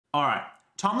Alright,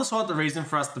 time to sort the reason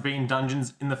for us to be in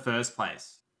dungeons in the first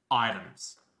place.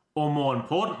 Items. Or more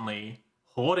importantly,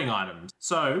 hoarding items.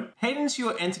 So, head into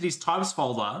your entities types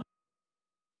folder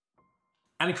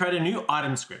and create a new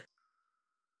item script.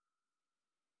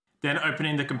 Then open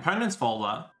in the components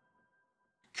folder,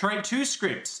 create two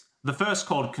scripts, the first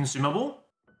called Consumable,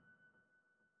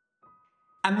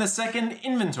 and the second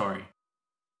Inventory.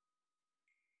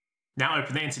 Now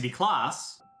open the entity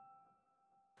class.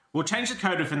 We'll change the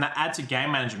code within the add to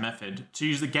GameManager method to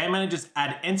use the GameManager's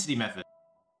add entity method.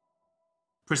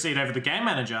 Proceed over the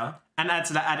GameManager and add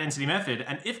to the add entity method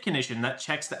an if condition that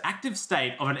checks the active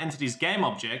state of an entity's game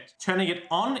object, turning it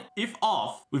on if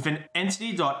off with an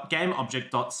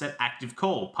entity.gameObject.setActive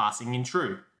call, passing in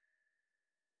true.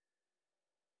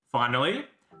 Finally,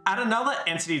 add another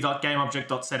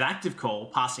entity.gameObject.setActive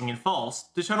call, passing in false,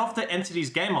 to turn off the entity's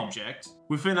game object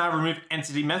within our remove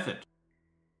entity method.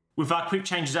 With our quick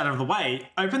changes out of the way,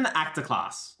 open the actor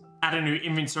class, add a new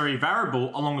inventory variable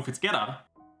along with its getter,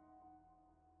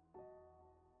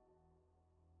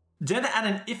 then add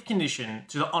an if condition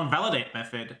to the onValidate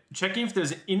method, checking if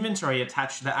there's an inventory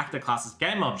attached to the actor class's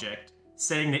game object,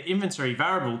 setting the inventory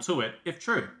variable to it if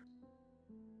true.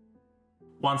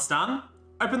 Once done,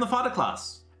 open the fighter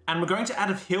class, and we're going to add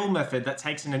a heal method that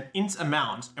takes in an int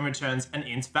amount and returns an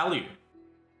int value.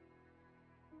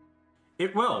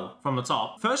 It will, from the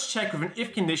top, first check with an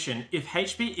if condition if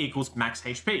HP equals max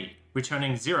HP,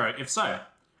 returning 0 if so.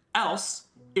 Else,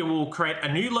 it will create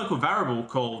a new local variable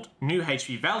called new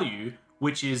HP value,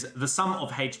 which is the sum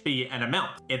of HP and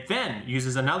amount. It then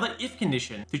uses another if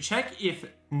condition to check if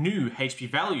new HP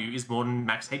value is more than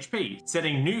max HP,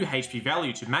 setting new HP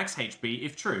value to max HP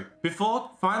if true, before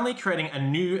finally creating a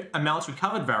new amount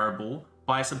recovered variable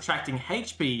by subtracting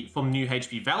HP from new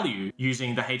HP value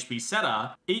using the HP setter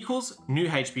equals new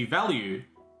HP value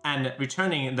and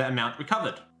returning the amount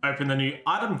recovered. Open the new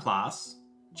item class,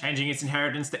 changing its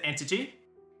inheritance to entity.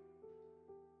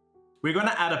 We're going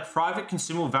to add a private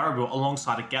consumable variable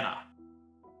alongside a getter.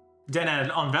 Then add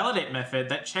an onValidate method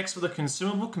that checks for the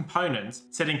consumable component,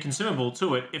 setting consumable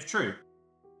to it if true,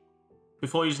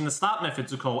 before using the start method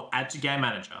to call add to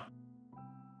GameManager.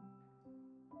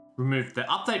 Remove the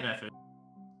update method.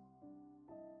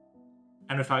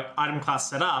 And with our item class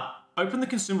set up, open the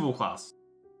consumable class.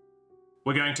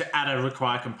 We're going to add a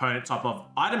required component type of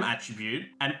item attribute,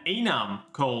 an enum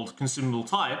called consumable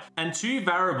type, and two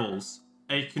variables,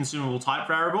 a consumable type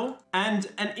variable and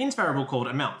an int variable called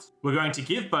amount. We're going to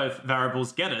give both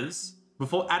variables getters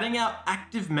before adding our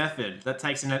active method that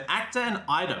takes in an actor and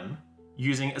item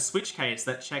using a switch case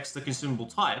that checks the consumable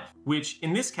type, which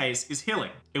in this case is healing.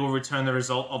 It will return the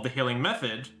result of the healing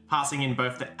method, passing in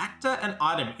both the actor and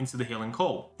item into the healing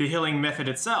call. The healing method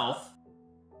itself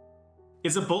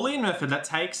is a Boolean method that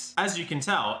takes, as you can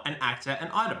tell, an actor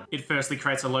and item. It firstly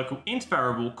creates a local int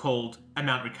variable called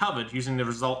amount recovered using the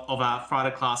result of our fighter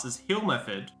class's heal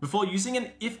method, before using an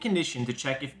if condition to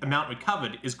check if amount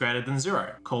recovered is greater than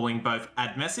 0, calling both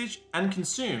add message and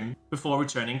consume before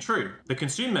returning true. The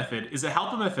consume method is a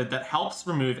helper method that helps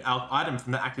remove our item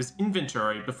from the actor's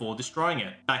inventory before destroying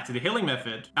it. Back to the healing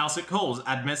method, else it calls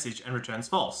add message and returns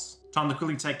false. Time to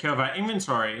quickly take care of our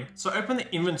inventory, so open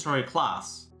the inventory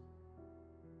class.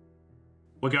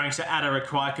 We're going to add a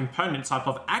required component type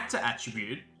of actor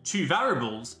attribute, two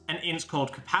variables, an int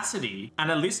called capacity,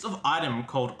 and a list of item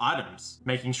called items,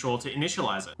 making sure to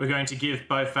initialize it. We're going to give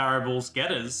both variables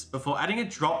getters before adding a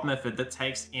drop method that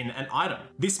takes in an item.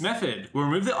 This method will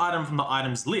remove the item from the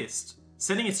items list,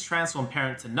 setting its transform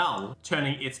parent to null,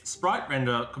 turning its sprite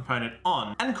render component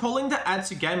on, and calling the add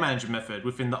to GameManager method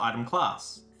within the item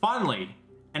class. Finally,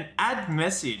 an add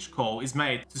message call is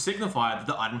made to signify that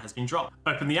the item has been dropped.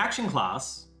 Open the action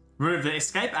class, remove the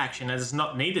escape action as it's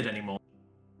not needed anymore,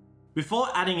 before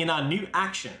adding in our new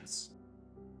actions.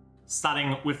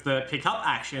 Starting with the pickup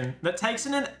action that takes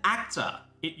in an actor.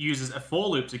 It uses a for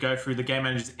loop to go through the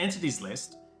GameManager's entities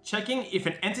list, checking if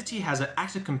an entity has an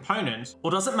actor component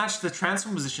or doesn't match the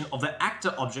transform position of the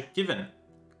actor object given,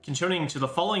 continuing to the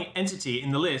following entity in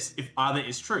the list if either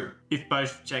is true. If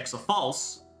both checks are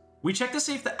false, we check to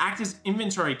see if the actor's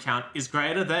inventory count is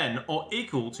greater than or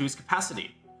equal to its capacity,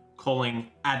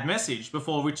 calling add message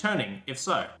before returning if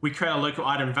so. We create a local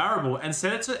item variable and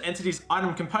set it to entity's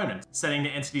item component, setting the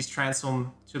entity's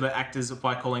transform to the actor's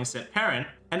by calling set parent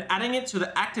and adding it to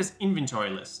the actor's inventory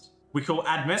list. We call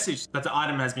add message that the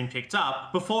item has been picked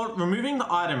up before removing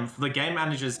the item from the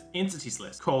GameManager's entities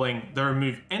list, calling the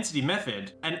remove entity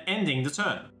method and ending the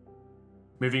turn.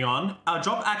 Moving on, our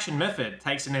drop action method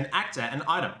takes in an actor and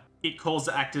item. It calls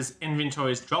the actor's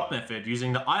inventory's drop method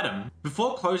using the item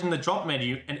before closing the drop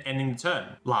menu and ending the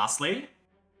turn. Lastly,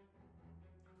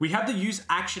 We have the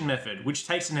useAction method, which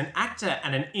takes in an actor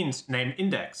and an int named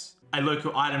index. A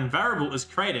local item variable is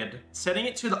created, setting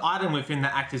it to the item within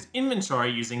the actor's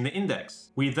inventory using the index.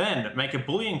 We then make a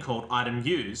boolean called item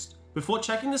used, before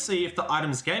checking to see if the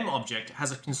item's game object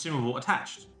has a consumable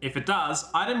attached. If it does,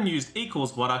 item used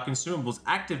equals what our consumable's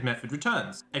active method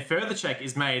returns. A further check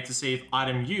is made to see if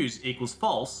item used equals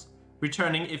false,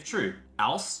 returning if true.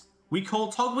 Else, we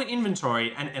call toggle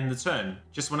inventory and end the turn.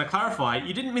 Just want to clarify,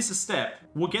 you didn't miss a step.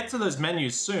 We'll get to those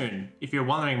menus soon if you're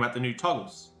wondering about the new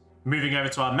toggles. Moving over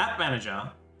to our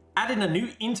MapManager, add in a new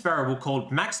int variable called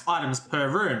max items per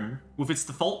room, with its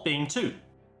default being 2.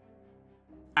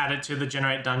 Add it to the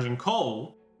generate dungeon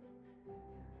call,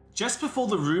 just before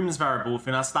the rooms variable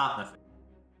within our start method.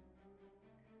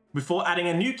 Before adding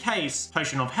a new case,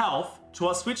 potion of health, to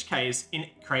our switch case in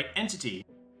create entity.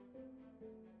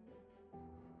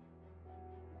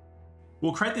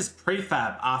 We'll create this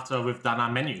prefab after we've done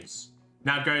our menus.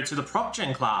 Now go to the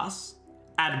ProcGen class,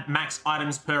 add max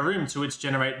items per room to its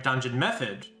generate dungeon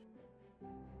method,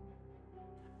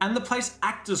 and the place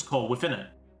actors call within it.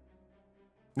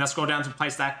 Now scroll down to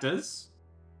place actors,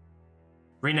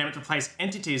 rename it to place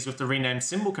entities with the rename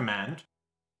symbol command,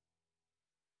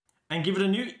 and give it a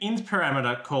new int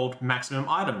parameter called maximum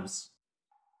items.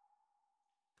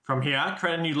 From here,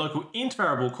 create a new local int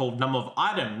variable called number of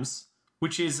items,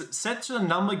 which is set to the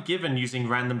number given using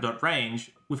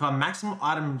random.range, with our maximum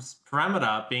items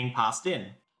parameter being passed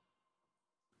in.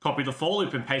 Copy the for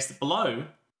loop and paste it below.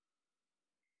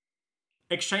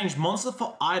 Exchange monster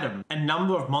for item and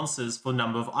number of monsters for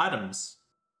number of items.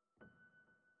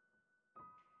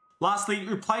 Lastly,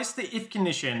 replace the if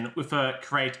condition with a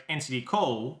create entity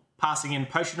call, passing in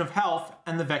potion of health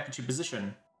and the vector to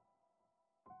position.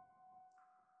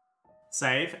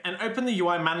 Save and open the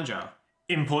UIManager.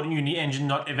 Import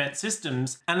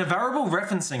UniEngine.EventSystems and a variable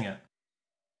referencing it.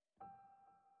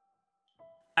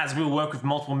 As we'll work with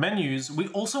multiple menus, we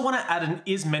also want to add an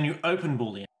isMenuOpen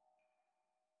boolean.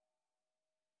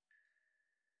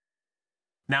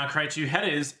 Now create two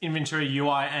headers, inventory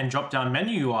UI and dropdown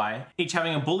menu UI, each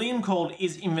having a boolean called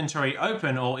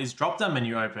isInventoryOpen or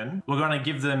isDropdownMenuOpen. We're going to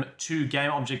give them two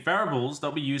game object variables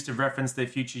that we use to reference their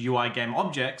future UI game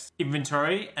objects,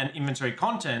 inventory and inventory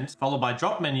content, followed by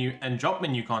drop menu and drop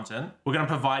menu content. We're going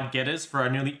to provide getters for our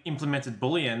newly implemented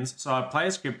booleans so our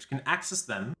player script can access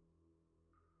them.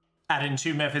 Add in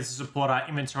two methods to support our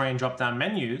inventory and dropdown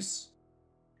menus.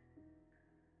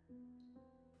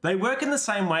 They work in the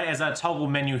same way as our toggle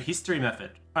menu history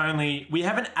method, only we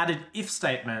have an added if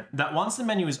statement that once the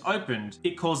menu is opened,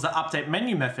 it calls the update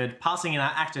menu method, passing in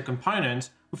our actor component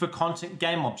with a content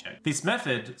game object. This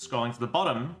method, scrolling to the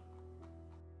bottom,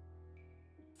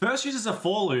 first uses a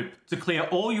for loop to clear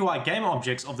all UI game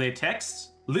objects of their text,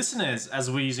 listeners as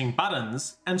we're using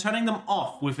buttons, and turning them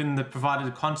off within the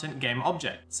provided content game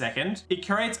object. Second, it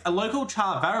creates a local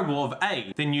char variable of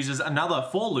A, then uses another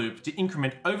for loop to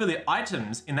increment over the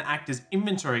items in the actor's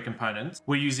inventory component.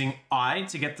 We're using I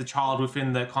to get the child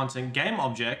within the content game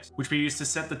object, which we use to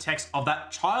set the text of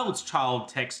that child's child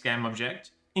text game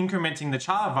object, incrementing the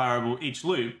char variable each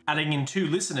loop, adding in two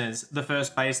listeners, the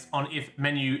first based on if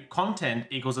menu content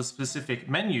equals a specific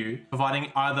menu, providing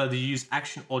either the use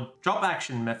action or drop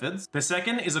action methods. The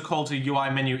second is a call to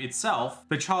UI menu itself.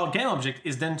 The child game object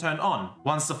is then turned on.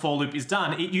 Once the for loop is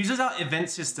done, it uses our event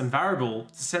system variable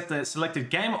to set the selected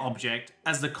game object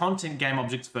as the content game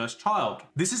object's first child.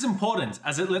 This is important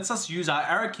as it lets us use our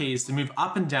arrow keys to move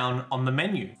up and down on the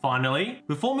menu. Finally,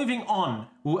 before moving on,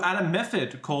 we'll add a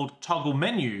method called toggle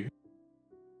menu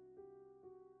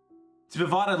to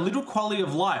provide a little quality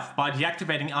of life by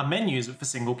deactivating our menus with a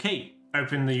single key.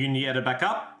 Open the Unity editor back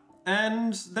up,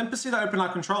 and then proceed to open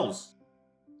our controls.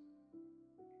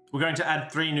 We're going to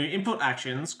add three new input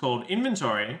actions called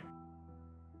inventory,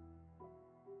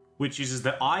 which uses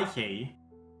the I key,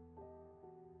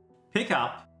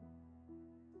 pickup,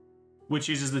 which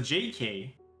uses the G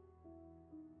key,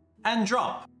 and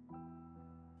drop,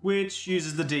 which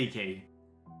uses the D key.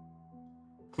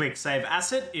 Click Save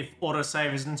Asset if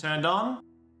autosave isn't turned on,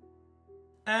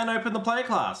 and open the player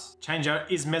class. Change our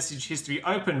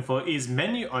isMessageHistoryOpen for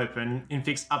isMenuOpen in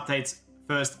fixed updates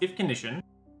first if condition,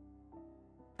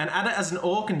 and add it as an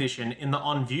OR condition in the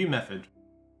onView method.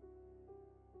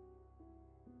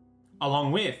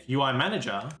 Along with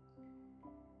UIManager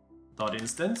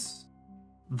 .instance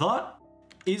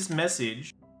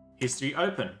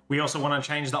 .isMessageHistoryOpen. We also want to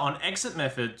change the onExit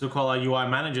method to call our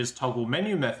UIManager's toggle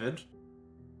menu method.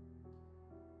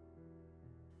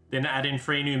 Then add in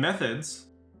three new methods.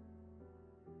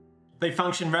 They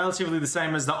function relatively the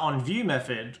same as the onView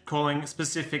method, calling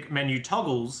specific menu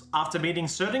toggles after meeting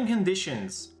certain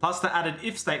conditions, plus the added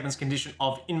if statement's condition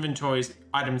of inventory's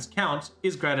items count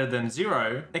is greater than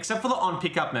 0, except for the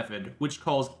onPickup method, which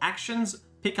calls actions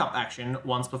pickup action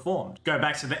once performed. Go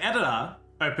back to the editor,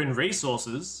 open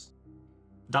resources,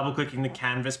 double-clicking the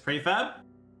canvas prefab.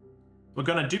 We're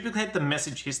going to duplicate the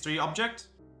message history object,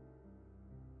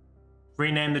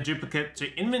 rename the duplicate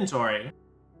to inventory,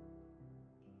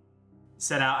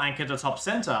 set our anchor to top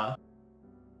center,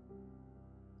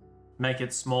 make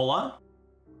it smaller,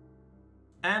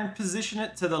 and position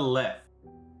it to the left.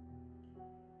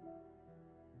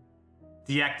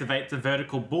 Deactivate the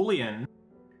vertical boolean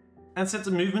and set the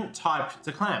movement type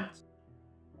to clamped.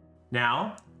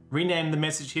 Now, rename the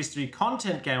message history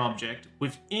content game object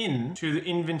within to the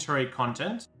inventory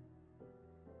content,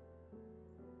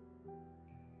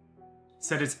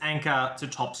 set its anchor to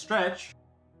top stretch,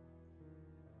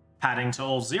 padding to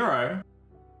all 0,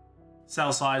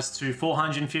 cell size to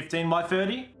 415 by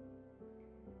 30,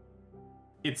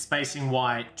 its spacing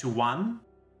Y to 1.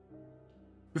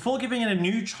 Before giving it a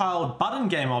new child button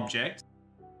game object,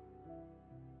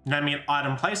 naming it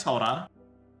item placeholder,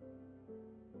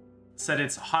 set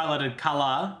its highlighted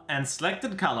color and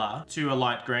selected color to a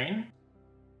light green,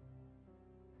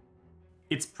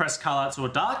 its press color to a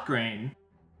dark green,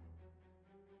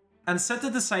 and set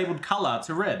the disabled color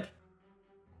to red.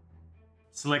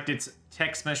 Select its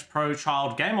TextMesh Pro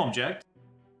child game object,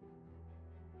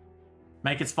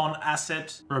 make its font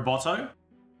asset Roboto,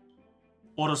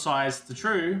 auto size to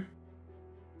true,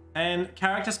 and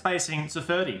character spacing to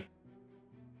 30.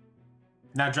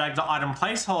 Now drag the item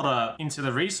placeholder into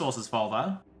the resources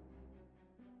folder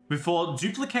before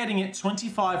duplicating it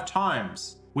 25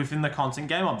 times within the content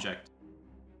game object.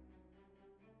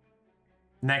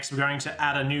 Next, we're going to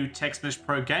add a new TextMesh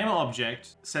Pro Gamer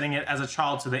object, setting it as a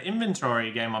child to the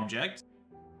inventory game object.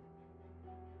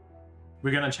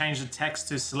 We're going to change the text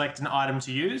to select an item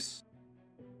to use.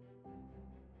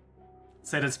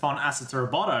 Set its font asset to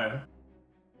Roboto,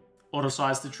 auto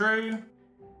size to true,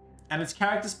 and its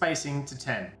character spacing to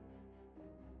 10.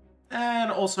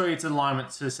 And also its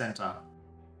alignment to center.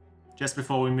 Just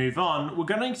before we move on, we're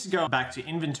going to go back to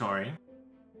inventory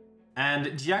and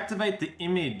deactivate the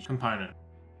image component.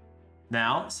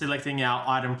 Now, selecting our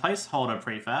item placeholder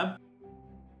prefab,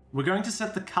 we're going to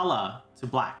set the color to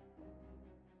black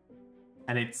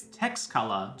and its text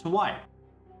color to white.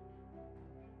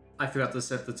 I forgot to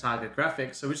set the target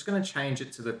graphic, so we're just going to change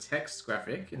it to the text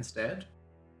graphic instead.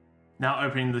 Now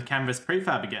opening the canvas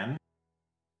prefab again,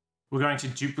 we're going to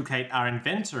duplicate our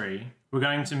inventory. We're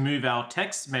going to move our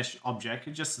text mesh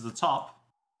object just to the top.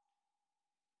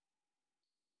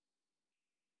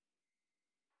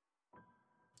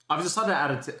 I've decided to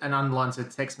add an underline to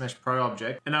TextMesh Pro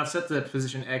object, and I've set the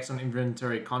position X on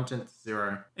inventory content to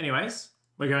 0. Anyways,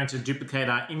 we're going to duplicate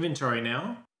our inventory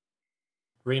now,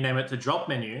 rename it to drop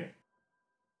menu,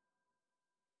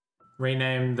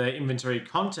 rename the inventory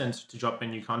content to drop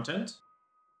menu content,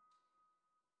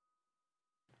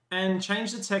 and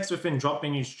change the text within drop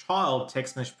menu's child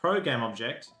TextMesh Pro game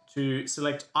object to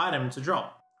select item to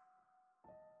drop.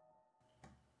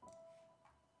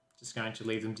 Just going to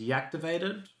leave them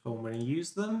deactivated for when we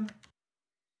use them.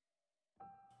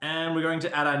 And we're going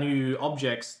to add our new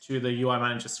objects to the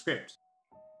UIManager script.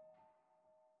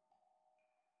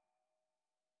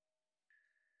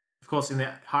 Of course, in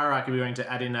the hierarchy, we're going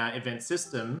to add in our event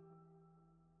system.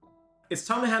 It's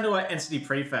time to handle our entity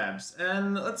prefabs,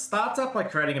 and let's start up by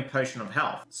creating a potion of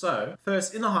health. So,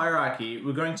 first, in the hierarchy,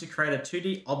 we're going to create a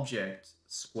 2D object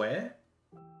square.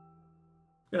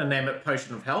 We're going to name it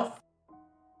Potion of Health,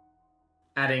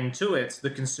 adding to it the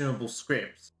consumable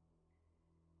script.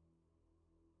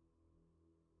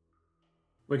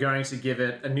 We're going to give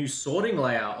it a new sorting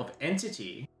layer of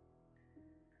entity.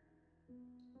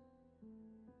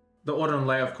 The order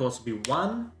layer, of course, will be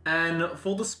 1. And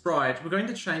for the sprite, we're going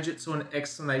to change it to an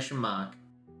exclamation mark,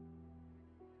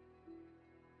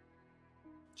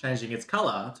 changing its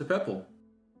color to purple.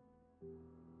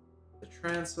 The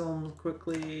transform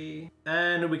quickly,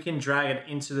 and we can drag it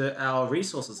into our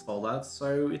resources folder,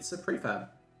 so it's a prefab.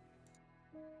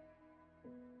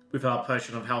 With our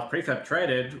Potion of Health prefab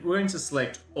created, we're going to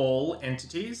select all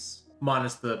entities,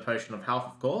 minus the Potion of Health,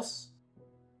 of course.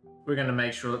 We're going to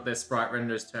make sure that their sprite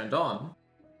render is turned on,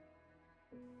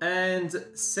 and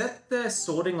set their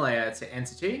sorting layer to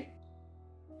entity,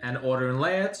 and ordering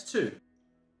layer to 2.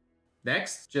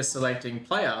 Next, just selecting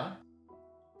player,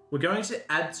 we're going to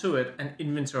add to it an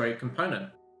inventory component.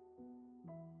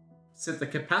 Set the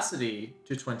capacity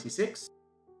to 26.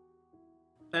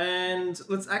 And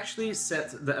let's actually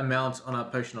set the amount on our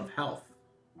Potion of Health.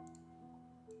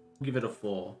 give it a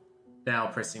 4. Now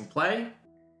pressing play.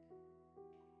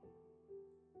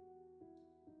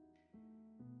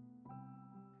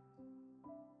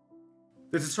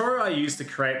 The tutorial I used to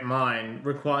create mine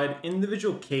required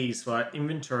individual keys for our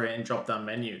inventory and drop-down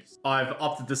menus. I've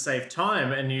opted to save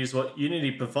time and use what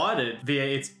Unity provided via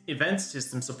its event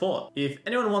system support. If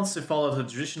anyone wants to follow the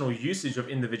traditional usage of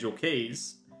individual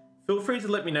keys, feel free to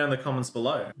let me know in the comments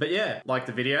below. But yeah, like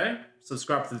the video,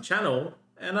 subscribe to the channel,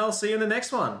 and I'll see you in the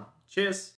next one. Cheers!